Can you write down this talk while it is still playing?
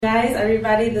Guys,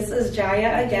 everybody, this is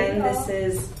Jaya again. This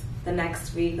is the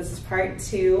next week. This is part 2.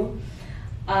 Do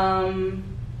you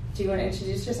want to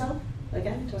introduce yourself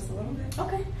again, just a little bit?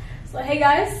 Okay. So, hey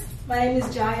guys, my name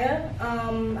is Jaya. I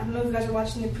don't know if you guys were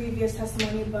watching the previous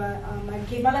testimony, but I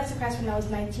gave my life to Christ when I was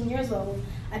 19 years old.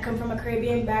 I come from a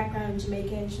Caribbean background,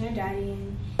 Jamaican and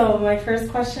Trinidadian. So, my first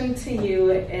question to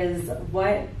you is,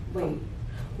 what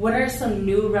are some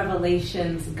new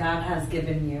revelations God has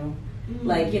given you?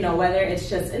 Like, whether it's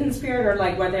just in the spirit or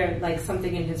like whether like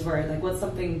something in his word, like what's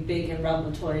something big and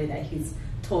revelatory that he's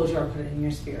told you or put in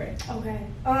your spirit? Okay.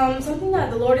 Something that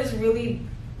the Lord is really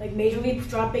like majorly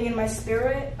dropping in my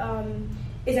spirit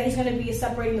is that he's going to be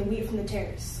separating the wheat from the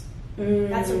tares.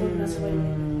 That's a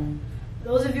really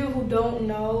those of you who don't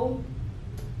know,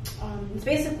 it's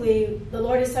basically the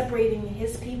Lord is separating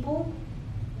his people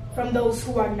from those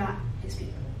who are not his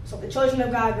people. So the children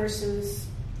of God versus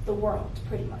the world,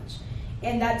 pretty much.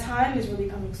 And that time is really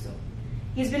coming soon.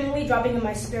 He's been really dropping in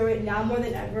my spirit now more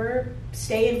than ever.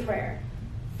 Stay in prayer.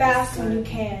 Fast when you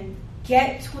can.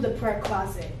 Get to the prayer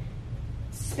closet.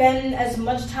 Spend as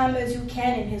much time as you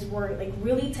can in his word. Like,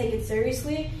 really take it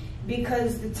seriously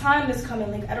because the time is coming.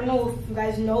 Like, I don't know if you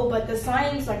guys know, but the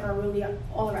signs like are really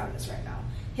all around us right now.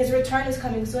 His return is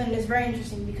coming soon, and it's very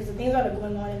interesting because the things that are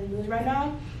going on in the news right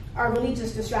now are really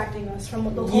just distracting us from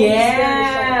what the Holy Spirit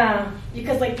is showing.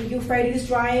 Because like the Euphrates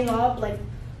drying up, like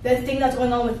the thing that's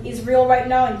going on with Israel right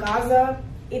now in Gaza,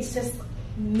 it's just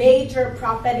major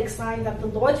prophetic signs that the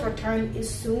Lord's return is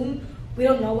soon. We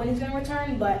don't know when he's going to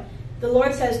return, but the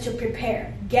Lord says to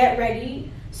prepare, get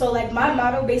ready. So like my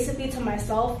motto basically to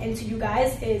myself and to you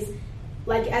guys is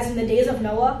like as in the days of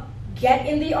Noah, get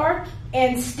in the ark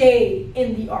and stay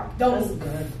in the ark. Don't move.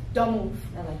 Good. Don't move.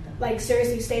 I like that. Like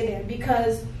seriously stay there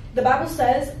because the Bible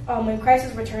says when Christ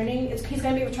is returning, he's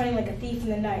going to be returning like a thief in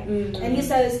the night. And he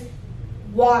says,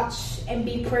 watch and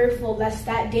be prayerful lest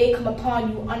that day come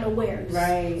upon you unawares.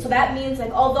 Right. So that means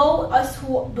like although us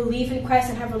who believe in Christ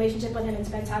and have a relationship with him and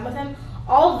spend time with him,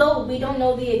 although we don't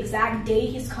know the exact day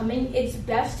he's coming, it's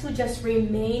best to just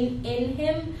remain in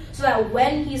him so that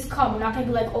when he's come, we're not going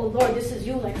to be like, oh Lord, this is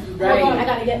you. Like, hold on, I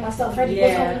got to get myself ready.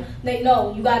 Yeah. Like,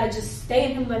 no, you got to just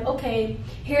stay in him. Like, okay,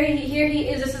 here he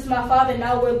is. This is my father.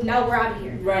 Now we're out of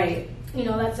here. Right.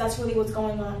 That's really what's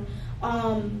going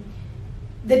on.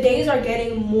 The days are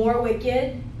getting more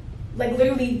wicked. Like,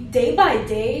 literally, day by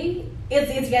day,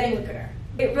 it's getting wickeder.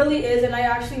 It really is, and I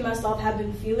actually myself have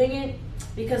been feeling it.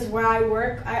 Because where I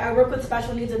work with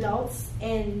special needs adults,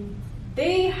 and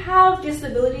they have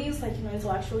disabilities, like,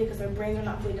 intellectually, because their brains are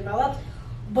not fully developed,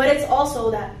 but it's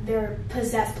also that they're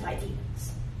possessed by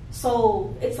demons.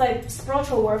 So it's like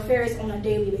spiritual warfare is on a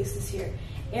daily basis here.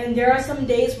 And there are some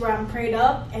days where I'm prayed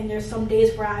up, and there's some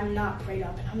days where I'm not prayed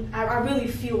up, and I really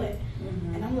feel it.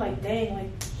 And I'm like, dang,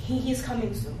 like, he's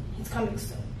coming soon. He's coming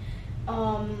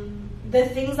soon. The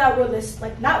things that were listed,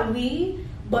 like, not we,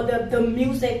 but the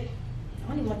music, I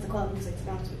don't even want to call it music, to be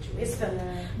honest with you. It's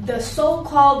the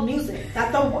so-called music. I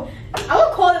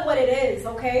would call it what it is,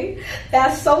 okay?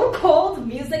 That so-called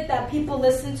music that people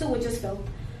listen to, which is filth,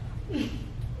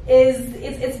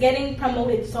 it's getting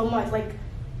promoted so much. Like,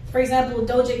 for example,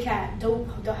 Doja Cat,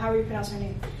 how do you pronounce her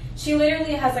name? She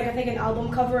literally has, like, I think an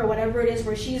album cover or whatever it is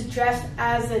where she's dressed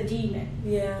as a demon.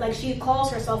 Yeah. Like, she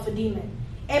calls herself a demon.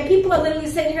 And people are literally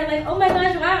sitting here like, oh my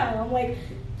gosh, wow. I'm like,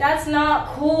 that's not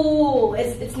cool.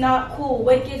 It's not cool.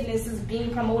 Wickedness is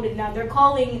being promoted now. They're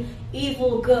calling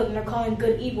evil good and they're calling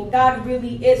good evil. God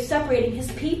really is separating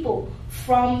his people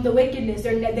from the wickedness.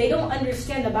 They don't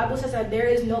understand. The Bible says that there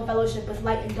is no fellowship with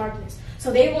light and darkness.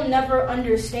 So they will never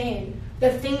understand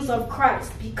the things of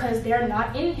Christ because they're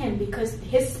not in him, because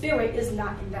his spirit is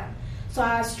not in them. So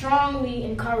I strongly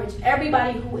encourage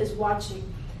everybody who is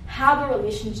watching, have a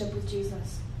relationship with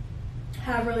Jesus.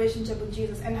 Have a relationship with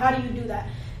Jesus. And how do you do that?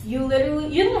 You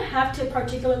don't have to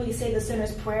particularly say the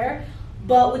sinner's prayer,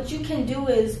 but what you can do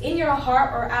is in your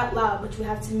heart or out loud, but you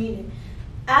have to mean it.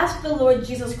 Ask the Lord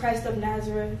Jesus Christ of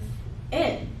Nazareth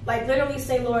in. Like, literally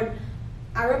say, Lord,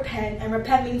 I repent, and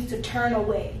repent means to turn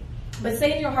away. But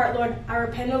say in your heart, Lord, I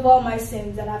repent of all my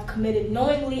sins that I've committed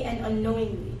knowingly and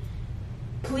unknowingly.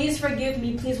 Please forgive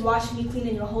me. Please wash me clean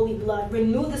in your holy blood.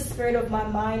 Renew the spirit of my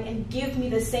mind and give me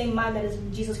the same mind that is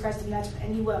in Jesus Christ of Nazareth,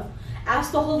 and he will.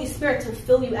 Ask the Holy Spirit to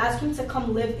fill you. Ask him to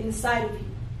come live inside of you.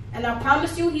 And I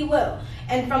promise you he will.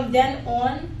 And from then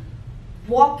on,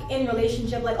 walk in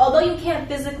relationship. Like, although you can't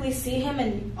physically see him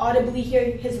and audibly hear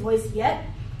his voice yet,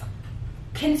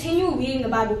 continue reading the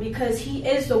Bible because he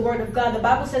is the Word of God. The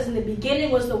Bible says in the beginning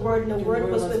was the Word, and the Word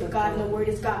was with God, and the Word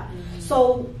is God.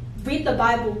 So read the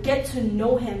Bible, get to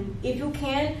know him. If you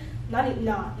can, not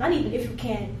even if you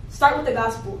can, start with the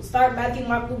gospel. Start Matthew,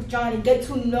 Mark, Luke, John, and get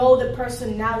to know the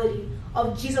personality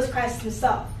of Jesus Christ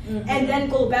himself. And then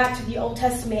go back to the Old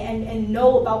Testament and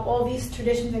know about all these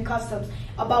traditions and customs,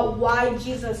 about why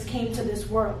Jesus came to this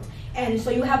world. And so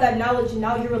you have that knowledge, and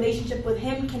now your relationship with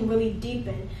him can really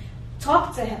deepen.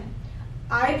 Talk to him.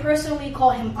 I personally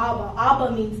call him Abba.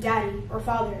 Abba means daddy or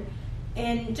father.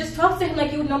 And just talk to him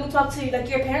like you would normally talk to like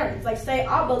your parents. Like say,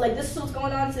 Abba, like this is what's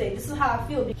going on today. This is how I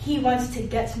feel. He wants to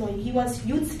get to know you. He wants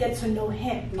you to get to know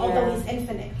him, although he's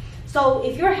infinite. So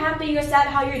if you're happy, you're sad,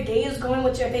 how your day is going,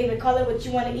 what's your favorite color, what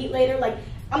you want to eat later, like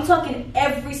I'm talking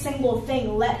every single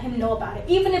thing. Let him know about it.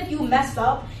 Even if you mess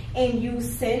up and you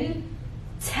sin,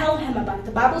 tell him about it.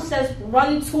 The Bible says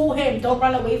run to him. Don't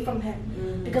run away from him.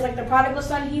 Because like the prodigal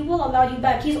son, he will allow you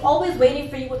back. He's always waiting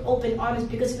for you with open arms,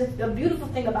 because the beautiful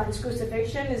thing about his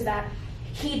crucifixion is that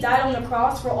he died on the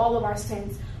cross for all of our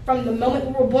sins. From the moment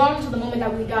we were born to the moment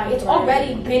that we die. It's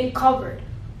already been covered.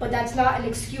 But that's not an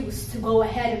excuse to go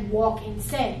ahead and walk in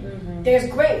sin. There's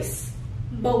grace,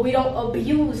 but we don't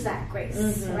abuse that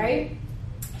grace, right?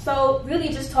 So really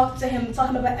just talk to him. Tell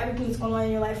him about everything that's going on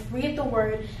in your life. Read the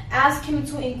word. Ask him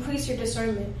to increase your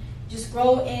discernment. Just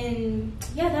grow in,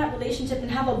 that relationship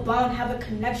and have a bond, have a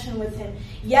connection with him.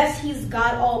 Yes, he's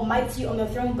God Almighty on the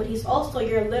throne, but he's also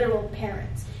your literal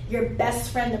parent, your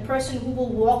best friend, the person who will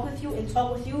walk with you and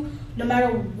talk with you no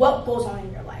matter what goes on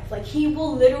in your life. Like, he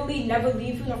will literally never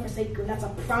leave you nor forsake you, and that's a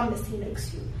promise he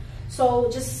makes you. So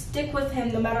just stick with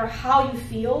him no matter how you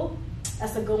feel.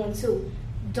 That's a good one too.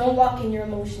 Don't walk in your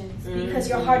emotions, because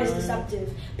your heart is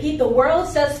deceptive. The world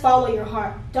says follow your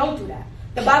heart. Don't do that.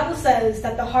 The Bible says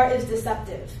that the heart is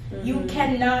deceptive. You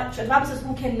cannot, the Bible says,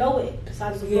 who can know it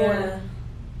besides the Lord?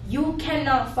 You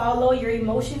cannot follow your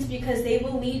emotions, because they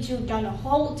will lead you down a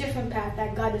whole different path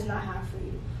that God does not have for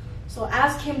you. So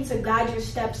ask him to guide your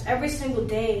steps every single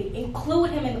day. Include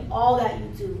him in all that you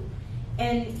do.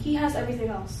 And he has everything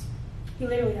else. He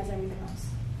literally has everything else.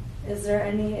 Is there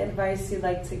any advice you'd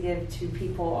like to give to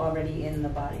people already in the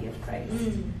body of Christ?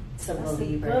 To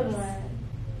believers? That's a good one.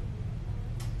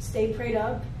 Stay prayed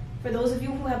up. For those of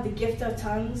you who have the gift of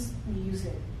tongues, use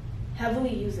it.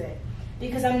 Heavily use it.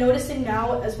 Because I'm noticing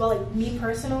now as well, like me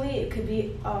personally, it could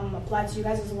be applied to you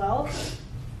guys as well.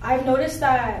 I've noticed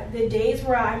that the days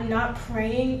where I'm not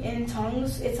praying in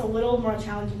tongues, it's a little more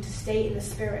challenging to stay in the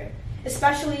spirit.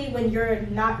 Especially when you're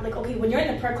not, like, okay, when you're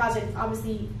in the prayer closet, it's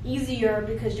obviously easier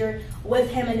because you're with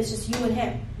him and it's just you and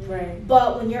him. Right.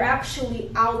 But when you're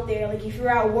actually out there, like if you're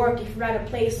at work, if you're at a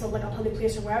place, or like a public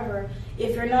place or wherever,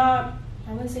 if you're not,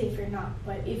 I wouldn't say if you're not,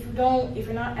 but if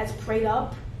you're not as prayed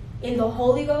up in the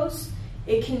Holy Ghost,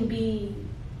 it can be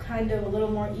kind of a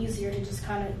little more easier to just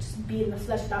kind of just be in the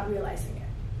flesh without realizing it.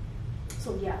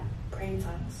 So yeah, pray in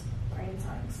tongues. Pray in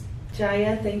tongues.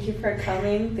 Jaya, thank you for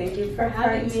coming. Thank you for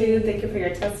part 2. Thank you for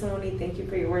your testimony. Thank you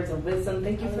for your words of wisdom.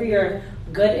 Thank you for your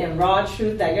good and raw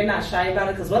truth, that you're not shy about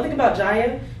it. Because one thing about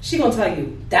Jaya, she gonna tell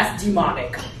you, that's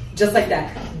demonic. Just like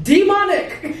that.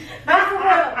 Demonic!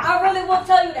 I really will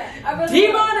tell you that.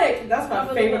 Demonic! That's my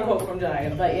favorite quote from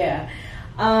Jaya. But yeah.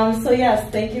 So yes,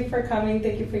 thank you for coming.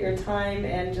 Thank you for your time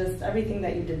and just everything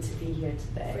that you did to be here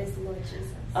today. Praise the Lord Jesus.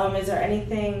 Is there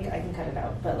anything, I can cut it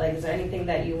out, but like, is there anything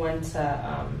that you want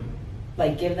to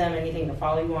like give them, anything to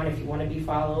follow you on if you want to be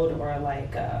followed, or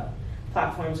like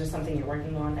platforms or something you're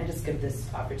working on? I just give this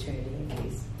opportunity in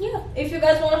case. Yeah, if you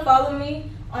guys want to follow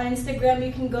me on Instagram,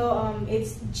 you can go,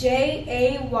 it's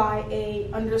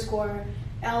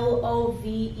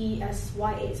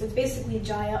JAYA_LOVESYA. So it's basically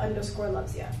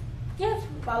Jaya_loves ya. Yeah,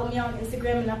 follow me on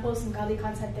Instagram, and I post some godly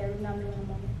content there now in a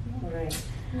moment. All right.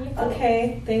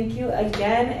 Okay, thank you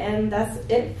again, and that's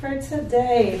it for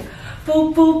today.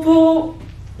 Boop, boop, boop.